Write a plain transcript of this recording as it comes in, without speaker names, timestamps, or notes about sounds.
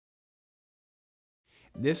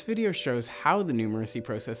This video shows how the numeracy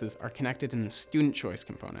processes are connected in the student choice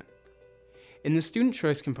component. In the student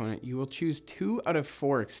choice component, you will choose 2 out of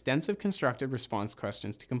 4 extensive constructed response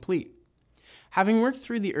questions to complete. Having worked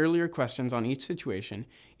through the earlier questions on each situation,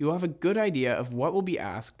 you will have a good idea of what will be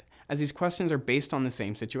asked, as these questions are based on the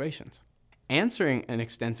same situations. Answering an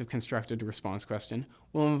extensive constructed response question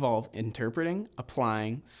will involve interpreting,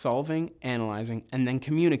 applying, solving, analyzing, and then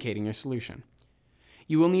communicating your solution.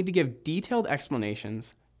 You will need to give detailed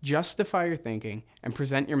explanations, justify your thinking, and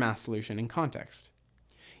present your math solution in context.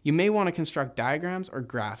 You may want to construct diagrams or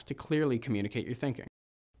graphs to clearly communicate your thinking.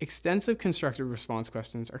 Extensive constructed response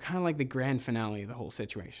questions are kind of like the grand finale of the whole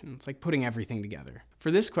situation. It's like putting everything together.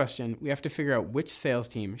 For this question, we have to figure out which sales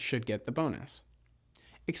team should get the bonus.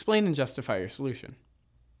 Explain and justify your solution.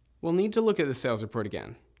 We'll need to look at the sales report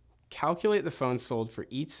again, calculate the phones sold for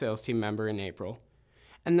each sales team member in April,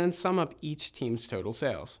 and then sum up each team's total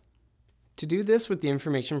sales. To do this with the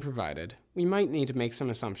information provided, we might need to make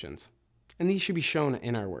some assumptions, and these should be shown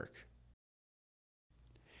in our work.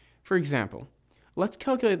 For example, let's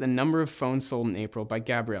calculate the number of phones sold in April by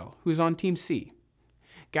Gabrielle, who's on Team C.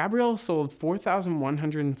 Gabrielle sold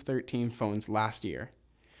 4,113 phones last year.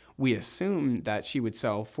 We assume that she would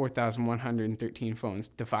sell 4,113 phones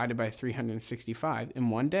divided by 365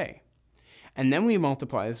 in one day. And then we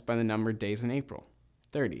multiply this by the number of days in April,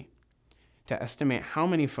 30, to estimate how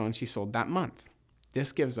many phones she sold that month.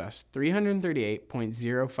 This gives us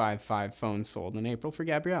 338.055 phones sold in April for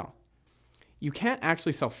Gabrielle. You can't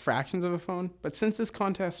actually sell fractions of a phone, but since this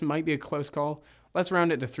contest might be a close call, let's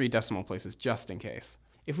round it to 3 decimal places just in case.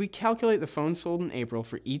 If we calculate the phones sold in April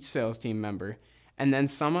for each sales team member, and then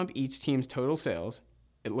sum up each team's total sales,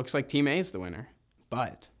 it looks like Team A is the winner.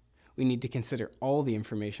 But we need to consider all the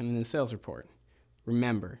information in the sales report.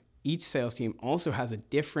 Remember, each sales team also has a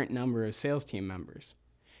different number of sales team members.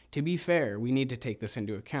 To be fair, we need to take this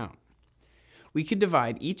into account. We could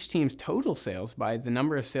divide each team's total sales by the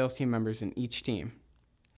number of sales team members in each team.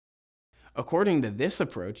 According to this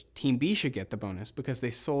approach, Team B should get the bonus because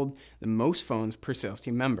they sold the most phones per sales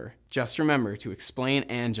team member. Just remember to explain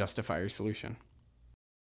and justify your solution.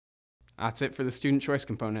 That's it for the student choice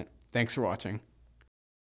component. Thanks for watching.